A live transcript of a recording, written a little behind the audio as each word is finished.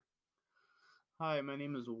Hi, my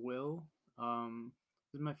name is Will.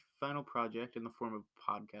 This is my final project in the form of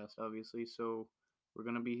a podcast, obviously. So we're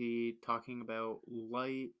going to be talking about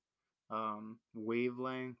light,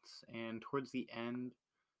 wavelengths, and towards the end,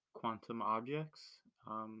 quantum objects.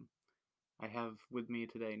 Um, I have with me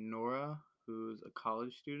today Nora, who's a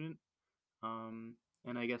college student. Um,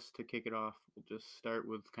 and I guess to kick it off, we'll just start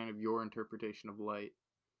with kind of your interpretation of light.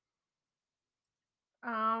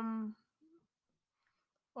 Um,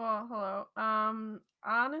 hello.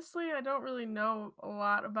 Honestly, I don't really know a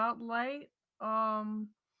lot about light. Um,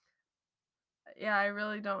 yeah, I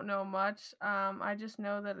really don't know much. I just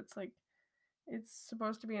know that it's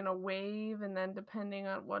supposed to be in a wave, and then depending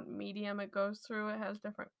on what medium it goes through, it has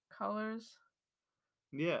different colors.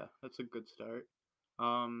 Yeah, that's a good start.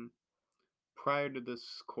 Um, Prior to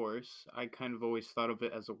this course, I kind of always thought of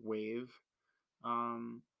it as a wave,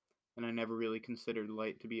 um, and I never really considered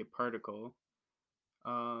light to be a particle.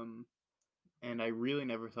 Um, and I really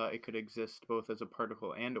never thought it could exist both as a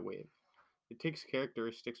particle and a wave. It takes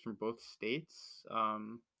characteristics from both states,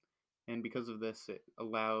 and because of this, it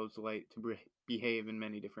allows light to behave in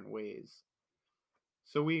many different ways.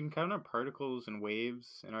 So we encounter particles and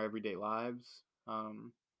waves in our everyday lives.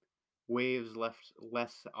 Waves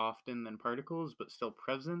less often than particles, but still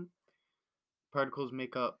present. Particles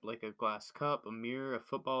make up like a glass cup, a mirror, a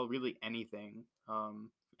football, really anything,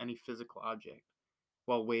 any physical object,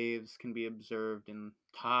 while waves can be observed in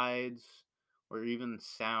tides or even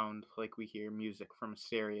sound, like we hear music from a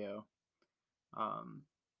stereo. Um,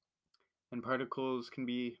 and particles can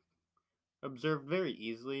be observed very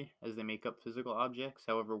easily as they make up physical objects.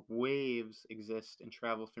 However, waves exist and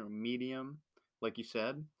travel through a medium, like you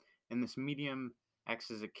said, and this medium acts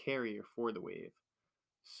as a carrier for the wave.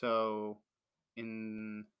 So,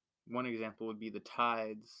 in one example would be the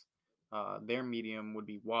tides. Their medium would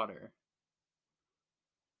be water.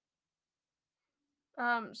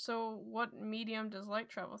 So what medium does light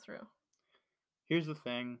travel through? Here's the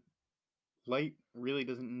thing: light really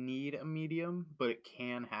doesn't need a medium, but it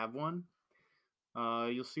can have one.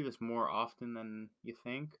 You'll see this more often than you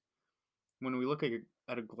think. When we look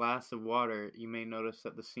at a glass of water, you may notice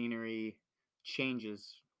that the scenery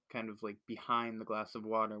changes kind of like behind the glass of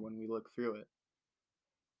water when we look through it.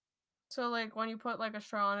 So like when you put like a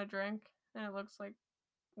straw in a drink and it looks like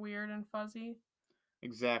weird and fuzzy.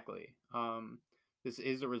 Exactly. This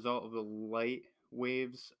is a result of the light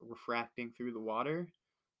waves refracting through the water.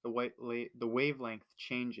 The wavelength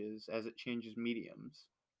changes as it changes mediums.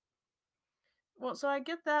 Well, so I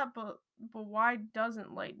get that, but why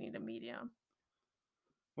doesn't light need a medium?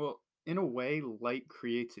 Well, in a way, light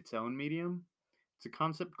creates its own medium. It's a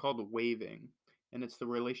concept called waving, and it's the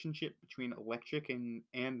relationship between electric and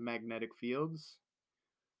magnetic fields.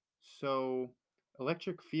 So,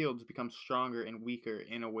 electric fields become stronger and weaker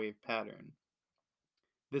in a wave pattern.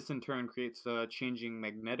 This in turn creates a changing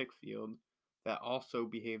magnetic field that also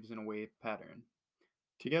behaves in a wave pattern.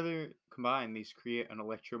 Together, combined, these create an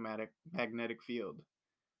electromagnetic field.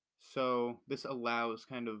 So, this allows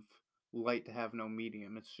kind of light to have no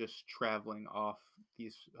medium, it's just traveling off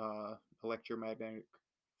these electromagnetic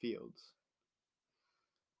fields.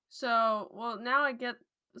 So, well, now I get.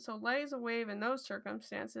 So, light is a wave in those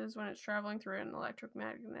circumstances when it's traveling through an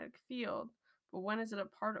electromagnetic field, but when is it a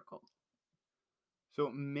particle? So,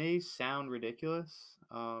 it may sound ridiculous,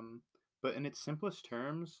 but in its simplest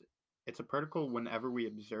terms, it's a particle whenever we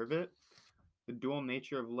observe it. The dual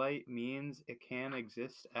nature of light means it can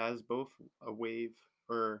exist as both a wave,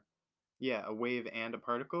 or yeah, a wave and a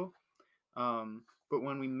particle. But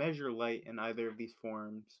when we measure light in either of these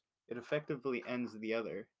forms, it effectively ends the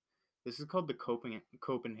other. This is called the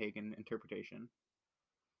Copenhagen interpretation.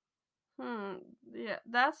 Hmm. Yeah,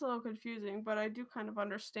 that's a little confusing, but I do kind of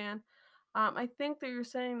understand. I think that you're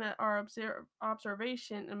saying that our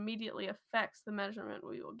observation immediately affects the measurement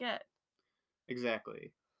we will get.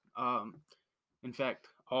 Exactly. Um, in fact,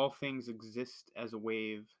 all things exist as a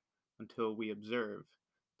wave until we observe.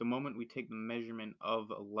 The moment we take the measurement of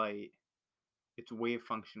a light, its wave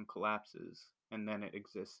function collapses, and then it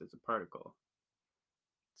exists as a particle.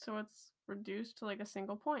 So it's reduced to like a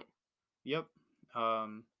single point. Yep.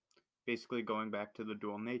 Um, Basically, going back to the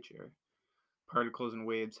dual nature, particles and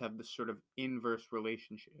waves have this sort of inverse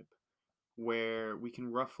relationship where we can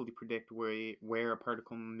roughly predict where a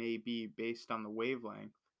particle may be based on the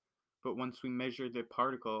wavelength, but once we measure the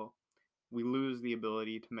particle, we lose the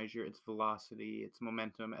ability to measure its velocity, its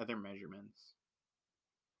momentum, other measurements.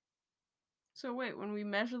 So wait, when we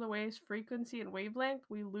measure the wave's frequency and wavelength,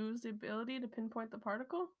 we lose the ability to pinpoint the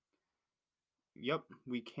particle? Yep,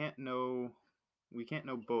 we can't know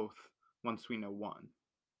both once we know one.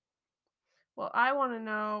 Well, I want to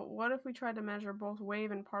know, what if we tried to measure both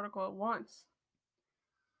wave and particle at once?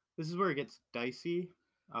 This is where it gets dicey.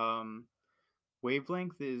 Um,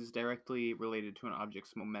 Wavelength is directly related to an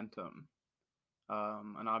object's momentum,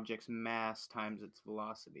 an object's mass times its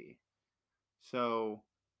velocity. So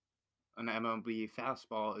an MLB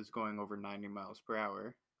fastball is going over 90 miles per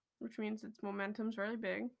hour. Which means its momentum's really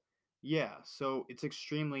big. Yeah, so it's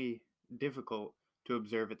extremely difficult to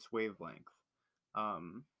observe its wavelength.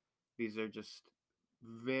 Um, these are just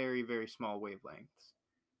very, very small wavelengths.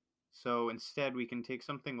 So instead, we can take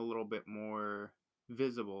something a little bit more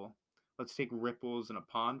visible. Let's take ripples in a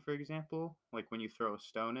pond, for example, like when you throw a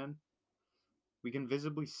stone in. We can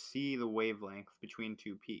visibly see the wavelength between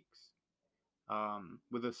two peaks.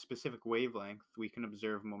 With a specific wavelength, we can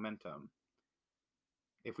observe momentum.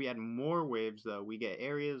 If we add more waves, though, we get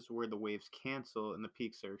areas where the waves cancel and the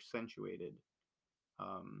peaks are accentuated.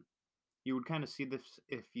 Um, you would kind of see this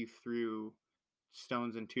if you threw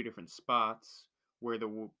stones in two different spots where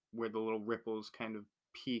the little ripples kind of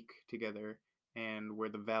peak together and where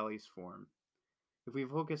the valleys form. If we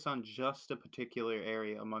focus on just a particular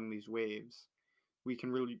area among these waves, we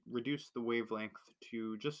can reduce the wavelength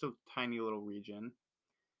to just a tiny little region.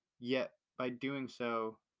 Yet, by doing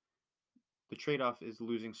so, the trade off is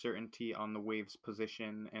losing certainty on the wave's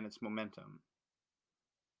position and its momentum.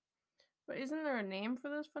 But isn't there a name for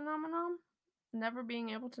this phenomenon? Never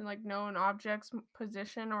being able to know an object's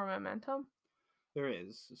position or momentum? There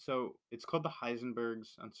is. So it's called the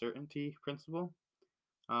Heisenberg's uncertainty principle.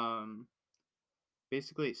 Um,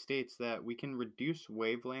 Basically, it states that we can reduce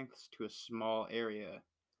wavelengths to a small area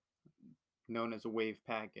known as a wave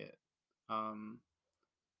packet. Um,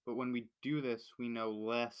 but when we do this, we know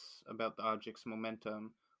less about the object's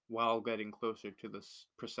momentum while getting closer to this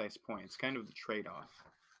precise point. It's kind of the trade off.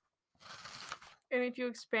 And if you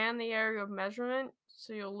expand the area of measurement,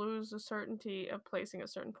 so you'll lose the certainty of placing a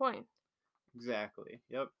certain point. Exactly.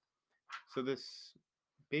 Yep. So this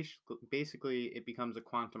basically it becomes a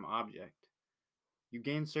quantum object. You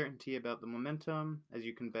gain certainty about the momentum as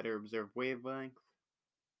you can better observe wavelength.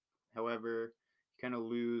 However, you kind of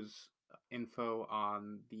lose info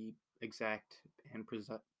on the exact and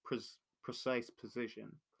precise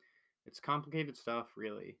position. It's complicated stuff,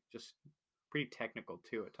 really. Just pretty technical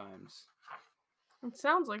too at times. It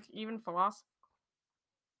sounds like even philosophy.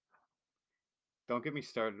 Don't get me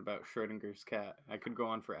started about Schrodinger's cat. I could go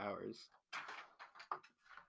on for hours.